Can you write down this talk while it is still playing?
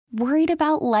Worried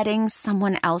about letting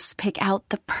someone else pick out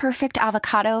the perfect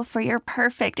avocado for your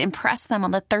perfect impress them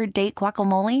on the third date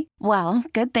guacamole? Well,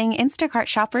 good thing Instacart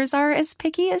shoppers are as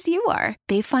picky as you are.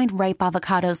 They find ripe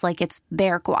avocados like it's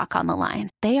their guac on the line.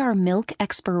 They are milk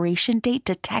expiration date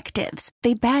detectives.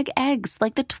 They bag eggs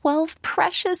like the 12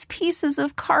 precious pieces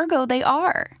of cargo they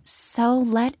are. So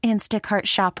let Instacart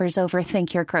shoppers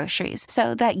overthink your groceries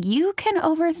so that you can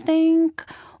overthink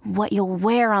what you'll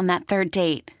wear on that third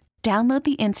date. Download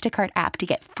the Instacart app to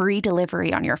get free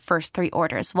delivery on your first 3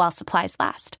 orders while supplies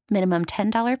last. Minimum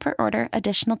 $10 per order.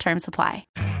 Additional terms apply.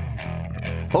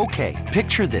 Okay,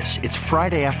 picture this. It's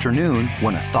Friday afternoon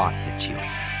when a thought hits you.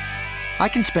 I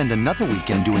can spend another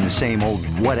weekend doing the same old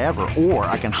whatever, or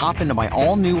I can hop into my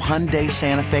all-new Hyundai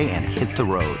Santa Fe and hit the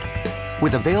road.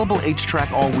 With available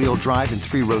H-Track all-wheel drive and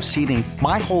 3-row seating,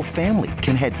 my whole family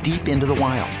can head deep into the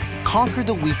wild. Conquer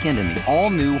the weekend in the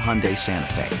all-new Hyundai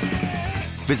Santa Fe.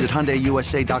 Visit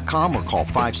HyundaiUSA.com or call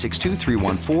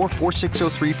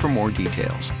 562-314-4603 for more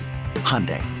details.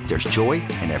 Hyundai, there's joy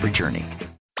in every journey.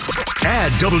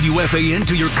 Add WFAN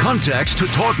to your contacts to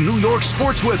talk New York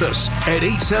sports with us at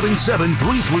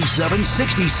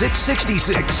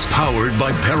 877-337-6666. Powered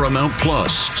by Paramount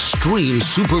Plus. Stream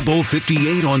Super Bowl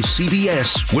 58 on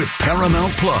CBS with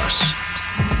Paramount Plus.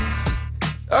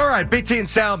 All right, BT and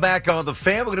Sal back on the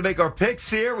fan. We're going to make our picks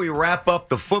here. We wrap up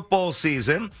the football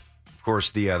season. Of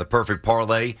course, the Perfect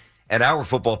Parlay and our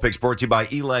football picks brought to you by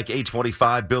ELEC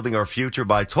 825, building our future,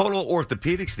 by Total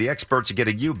Orthopedics, the experts are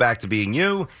getting you back to being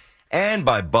you, and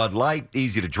by Bud Light,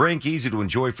 easy to drink, easy to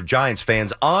enjoy for Giants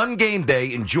fans. On game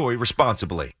day, enjoy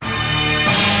responsibly.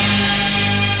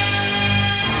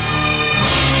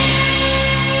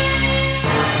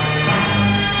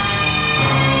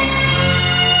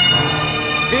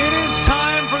 It is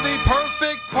time for the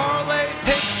Perfect Parlay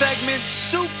pick segment,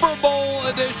 Super Bowl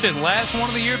edition. Last one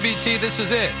of the year, BT. This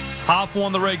is it. Hoff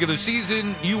won the regular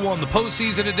season. You won the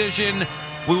postseason edition.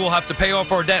 We will have to pay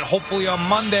off our debt hopefully on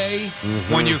Monday.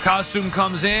 When your costume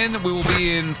comes in, we will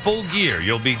be in full gear.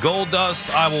 You'll be Gold Dust.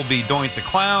 I will be Doink the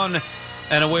Clown.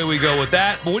 And away we go with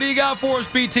that. But what do you got for us,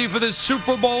 BT, for this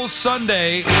Super Bowl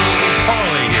Sunday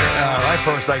parlay here? All right,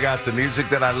 first I got the music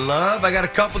that I love. I got a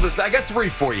couple of I got 3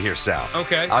 for you here, Sal.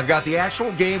 Okay. I've got the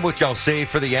actual game, which I'll save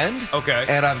for the end. Okay.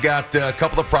 And I've got a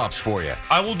couple of props for you.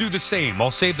 I will do the same.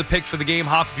 I'll save the picks for the game.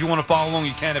 Hoff, if you want to follow along,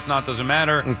 you can. If not, doesn't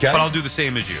matter. Okay. But I'll do the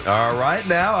same as you. All right,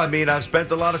 now, I mean, I've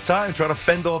spent a lot of time trying to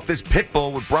fend off this pit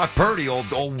bull with Brock Purdy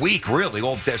all week, really.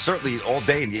 Certainly all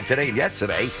day, today and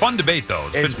yesterday. Fun debate, though.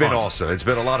 It's been awesome. It's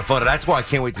been a lot of fun. And that's why I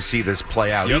can't wait to see this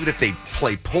play out. Yep. Even if they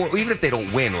play poor, even if they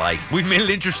don't win, like... We've made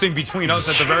it interesting between us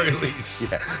at the very least.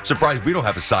 Yeah. Surprised we don't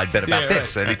have a side bet about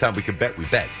this. Right. Anytime we can bet, we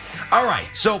bet. All right,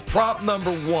 so prop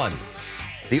number 1.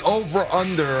 The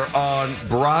over-under on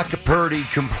Brock Purdy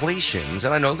completions,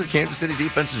 and I know the Kansas City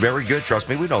defense is very good, trust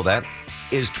me, we know that,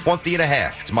 is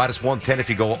 20.5. It's minus 110 if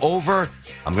you go over.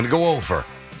 I'm going to go over.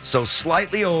 So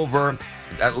slightly over,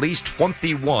 at least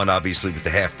 21, obviously, with the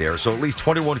half there. So at least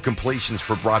 21 completions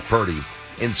for Brock Purdy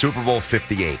in Super Bowl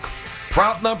 58.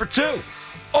 Prop number 2,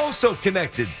 also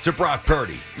connected to Brock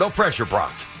Purdy. No pressure,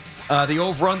 Brock. The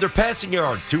over-under passing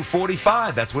yards,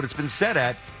 245. That's what it's been set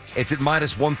at. It's at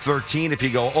minus 113 if you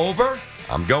go over.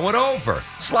 I'm going over.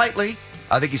 Slightly.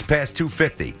 I think he's past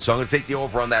 250. So I'm going to take the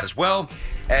over on that as well.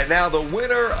 And now the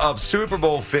winner of Super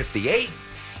Bowl 58.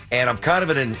 And I'm kind of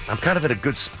at a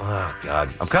good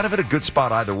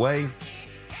spot either way.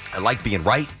 I like being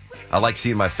right. I like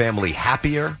seeing my family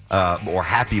happier, or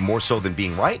happy more so than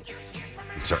being right.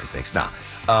 Certain things.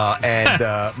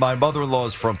 My mother-in-law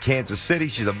is from Kansas City.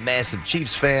 She's a massive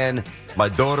Chiefs fan. My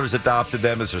daughter's adopted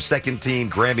them as her second team.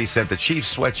 Grammy sent the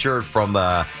Chiefs sweatshirt from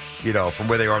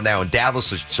where they are now in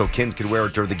Dallas, so kids can wear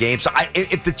it during the game. So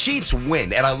if the Chiefs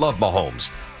win, and I love Mahomes,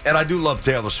 and I do love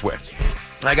Taylor Swift,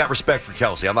 I got respect for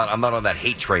Kelsey. I'm not on that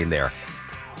hate train there.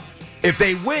 If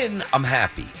they win, I'm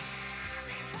happy.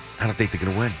 I don't think they're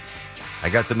going to win. I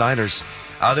got the Niners.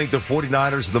 I think the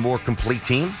 49ers are the more complete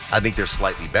team. I think they're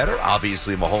slightly better.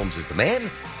 Obviously, Mahomes is the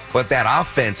man. But that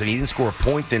offense, I mean, he didn't score a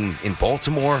point in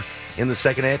Baltimore in the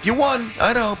second half. You won,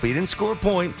 I know, but you didn't score a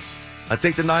point. I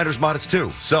take the Niners minus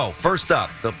 2. So, first up,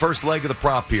 the first leg of the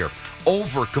prop here.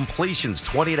 Over completions,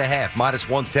 20.5, minus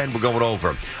 110, we're going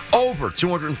over. Over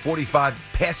 245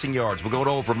 passing yards, we're going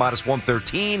over, minus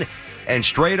 113. And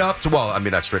straight up to,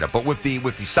 not straight up, but with the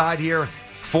side here,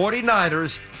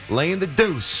 49ers laying the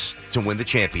deuce to win the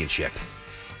championship.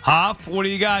 Hoff, what do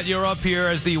you got? You're up here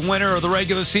as the winner of the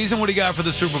regular season. What do you got for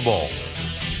the Super Bowl?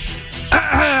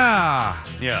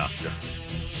 Yeah.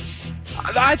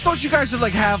 I thought you guys would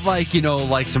have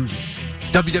some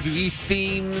WWE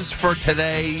themes for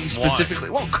today specifically?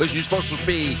 Why? Well, because you're supposed to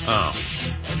be Oh.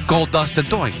 Gold Dust and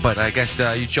Doink, but I guess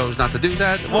you chose not to do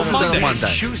that. Well, We'll do that Monday. Monday.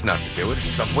 Choose not to do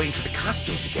it. I'm waiting for the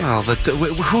costume to get. Well,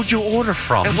 who'd you order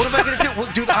from? And what am I going to do?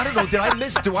 Well, dude, I don't know. Did I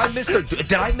miss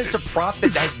a prop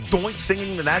that had Doink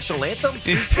singing the national anthem?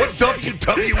 What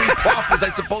WWE prop was I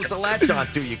supposed to latch on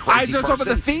to, you crazy I just person? thought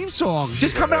about the theme song.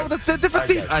 Just come out with a different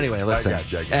theme. Anyway, listen. I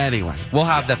got you. Anyway, we'll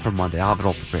have that for Monday. I'll have it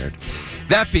all prepared.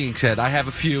 That being said, I have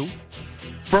a few.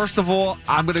 First of all,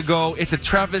 I'm going to go, it's a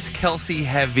Travis Kelce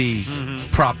heavy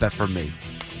prop bet for me.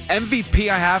 MVP,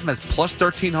 I have him as plus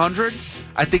 1,300.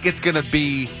 I think it's going to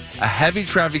be a heavy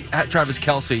Travis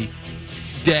Kelce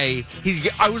day.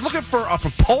 I was looking for a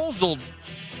proposal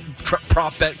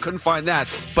prop bet, couldn't find that.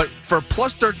 But for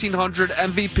plus 1,300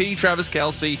 MVP, Travis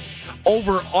Kelce,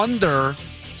 over under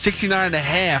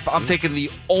 69.5. I'm taking the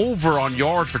over on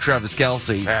yards for Travis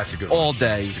Kelce. That's a good one. All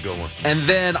day. That's a good one. And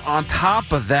then on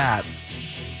top of that,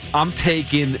 I'm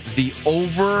taking the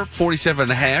over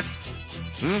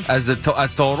 47.5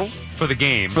 as total For the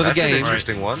game. for the That's game. an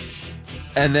interesting one.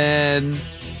 And then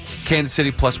Kansas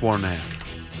City plus 1.5.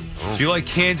 So you like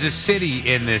Kansas City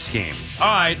in this game? All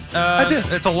right. I do.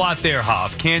 That's a lot there,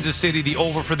 Hoff. Kansas City, the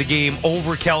over for the game,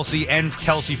 over Kelce, and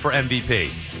Kelce for MVP.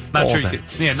 Not All sure you day.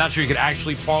 could. Not sure you could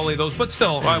actually parlay those, but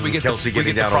still, right? We get Kelce we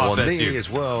getting get down the on prop one bets knee here. as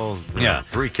well. Yeah.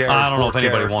 3 carat, I don't know 4 if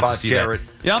anybody carat, wants to 5 see carat.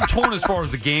 that. Yeah, I'm torn as far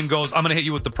as the game goes. I'm going to hit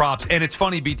you with the props. And it's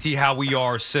funny, BT, how we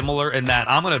are similar in that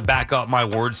I'm going to back up my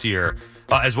words here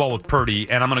as well with Purdy,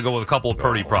 and I'm going to go with a couple of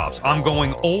Purdy props. I'm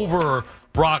going over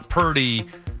Brock Purdy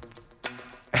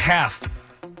half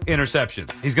interception.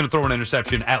 He's going to throw an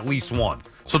interception, at least one.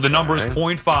 So the number is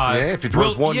 0.5. Yeah, if he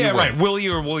throws one, you win. right. Will he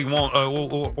or will he won't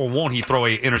or won't he throw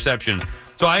a interception?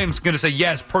 So I am going to say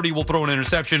yes. Purdy will throw an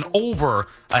interception over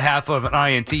a half of an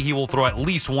INT. He will throw at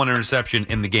least one interception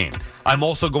in the game. I'm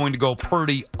also going to go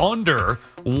Purdy under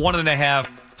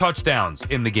 1.5 touchdowns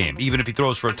in the game. Even if he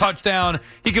throws for a touchdown,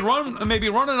 he could maybe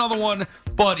run another one,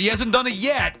 but he hasn't done it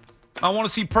yet. I want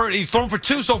to see Purdy. He's thrown for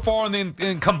 2 so far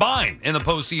in combined in the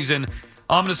postseason.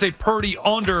 I'm going to say Purdy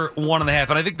under 1.5.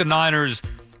 And I think the Niners,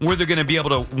 where they're going to be able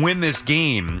to win this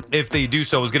game, if they do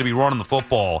so, is going to be running the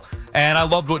football. And I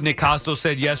loved what Nick Costo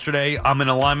said yesterday. I'm in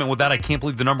alignment with that. I can't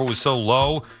believe the number was so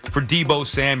low for Deebo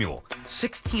Samuel.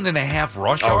 16.5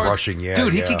 rush yards. Rushing, yeah.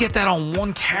 Dude, he yeah. could get that on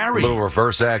one carry. A little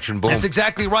reverse action, boom. That's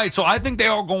exactly right. So I think they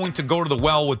are going to go to the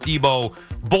well with Deebo,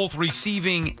 both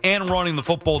receiving and running the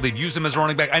football. They've used him as a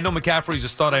running back. I know McCaffrey's a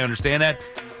stud. I understand that.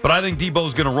 But I think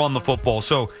Debo's going to run the football.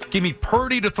 So give me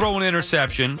Purdy to throw an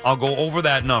interception. I'll go over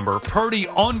that number. Purdy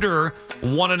under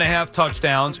 1.5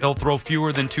 touchdowns. He'll throw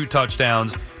fewer than 2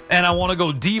 touchdowns. And I want to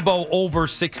go Debo over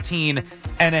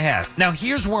 16.5. Now,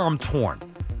 here's where I'm torn.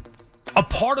 A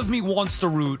part of me wants to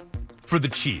root for the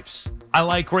Chiefs. I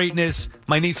like greatness.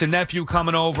 My niece and nephew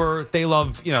coming over. They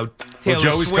love, Taylor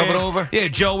Joey's Swift. coming over? Yeah,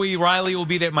 Joey, Riley will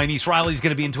be there. My niece Riley's going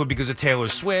to be into it because of Taylor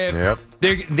Swift. Yep.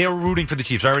 They're rooting for the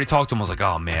Chiefs. I already talked to them. I was like,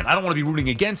 oh, man, I don't want to be rooting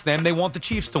against them. They want the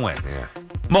Chiefs to win. Yeah.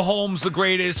 Mahomes, the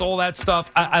greatest, all that stuff.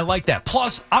 I like that.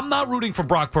 Plus, I'm not rooting for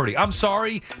Brock Purdy. I'm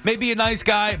sorry. Maybe a nice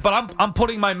guy, but I'm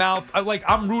putting my mouth.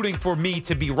 I'm rooting for me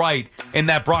to be right in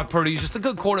that Brock Purdy is just a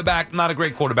good quarterback, not a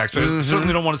great quarterback. So I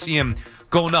certainly don't want to see him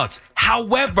go nuts.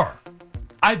 However,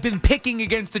 I've been picking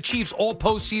against the Chiefs all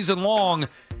postseason long,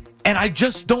 and I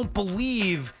just don't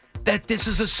believe that this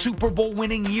is a Super Bowl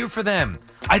winning year for them.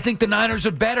 I think the Niners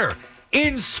are better,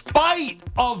 in spite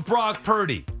of Brock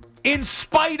Purdy. In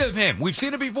spite of him. We've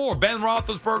seen it before. Ben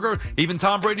Roethlisberger, even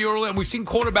Tom Brady early on. We've seen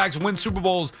quarterbacks win Super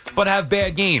Bowls but have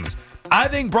bad games. I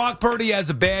think Brock Purdy has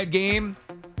a bad game,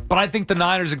 but I think the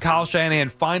Niners and Kyle Shanahan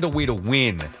find a way to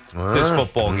win this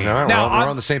football game. All right, now, we're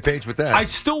on the same page with that. I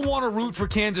still want to root for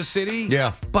Kansas City.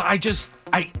 Yeah. But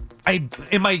I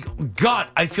in my gut,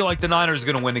 I feel like the Niners are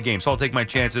going to win the game. So I'll take my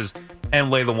chances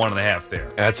and lay the 1.5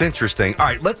 there. That's interesting. All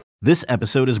right, This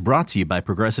episode is brought to you by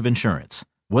Progressive Insurance.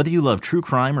 Whether you love true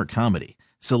crime or comedy,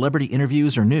 celebrity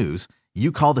interviews or news,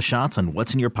 you call the shots on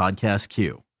what's in your podcast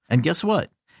queue. And guess what?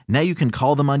 Now you can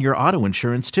call them on your auto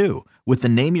insurance too with the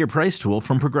Name Your Price tool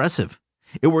from Progressive.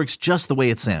 It works just the way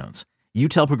it sounds. You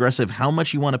tell Progressive how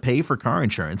much you want to pay for car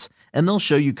insurance, and they'll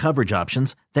show you coverage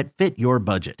options that fit your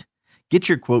budget. Get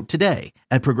your quote today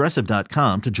at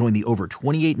Progressive.com to join the over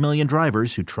 28 million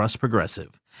drivers who trust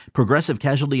Progressive. Progressive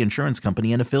Casualty Insurance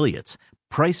Company and Affiliates.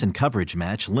 Price and coverage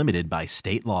match limited by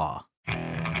state law.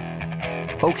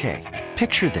 Okay,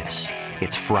 picture this.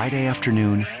 It's Friday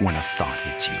afternoon when a thought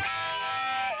hits you.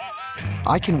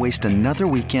 I can waste another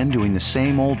weekend doing the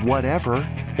same old whatever,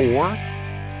 or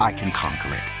I can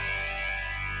conquer it.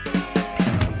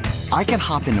 I can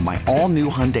hop into my all-new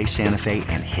Hyundai Santa Fe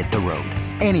and hit the road.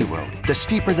 Any road. The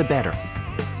steeper, the better.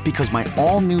 Because my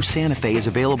all-new Santa Fe is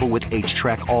available with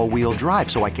H-Track all-wheel drive,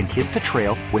 so I can hit the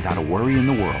trail without a worry in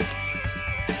the world.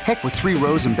 Heck, with 3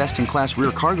 rows and best-in-class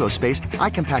rear cargo space, I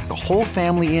can pack the whole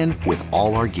family in with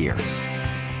all our gear.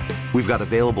 We've got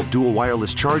available dual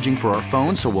wireless charging for our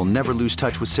phones, so we'll never lose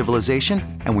touch with civilization,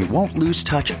 and we won't lose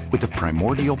touch with the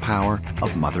primordial power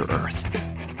of Mother Earth.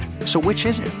 So which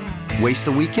is it? Waste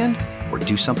the weekend or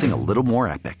do something a little more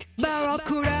epic?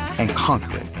 And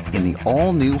conquer it in the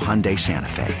all-new Hyundai Santa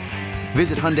Fe.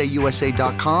 Visit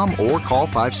HyundaiUSA.com or call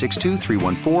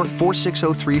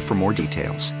 562-314-4603 for more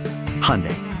details.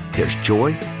 Hyundai, there's joy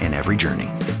in every journey.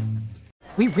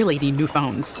 We really need new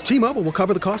phones. T-Mobile will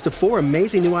cover the cost of 4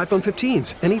 amazing new iPhone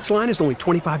 15s, and each line is only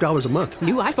 $25 a month.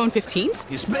 New iPhone 15s?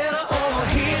 It's better over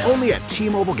here. Only at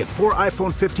T-Mobile, get 4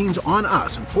 iPhone 15s on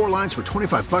us and 4 lines for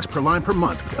 $25 per line per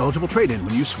month with eligible trade-in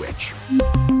when you switch.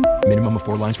 Minimum of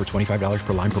 4 lines for $25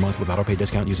 per line per month with autopay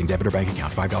discount using debit or bank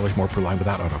account. $5 more per line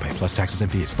without autopay, plus taxes and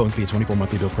fees. Phone fee at 24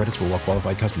 monthly bill credits for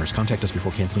well-qualified customers. Contact us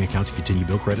before canceling account to continue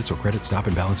bill credits or credit stop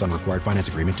and balance on required finance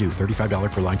agreement due.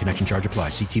 $35 per line connection charge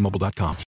applies. See T-Mobile.com.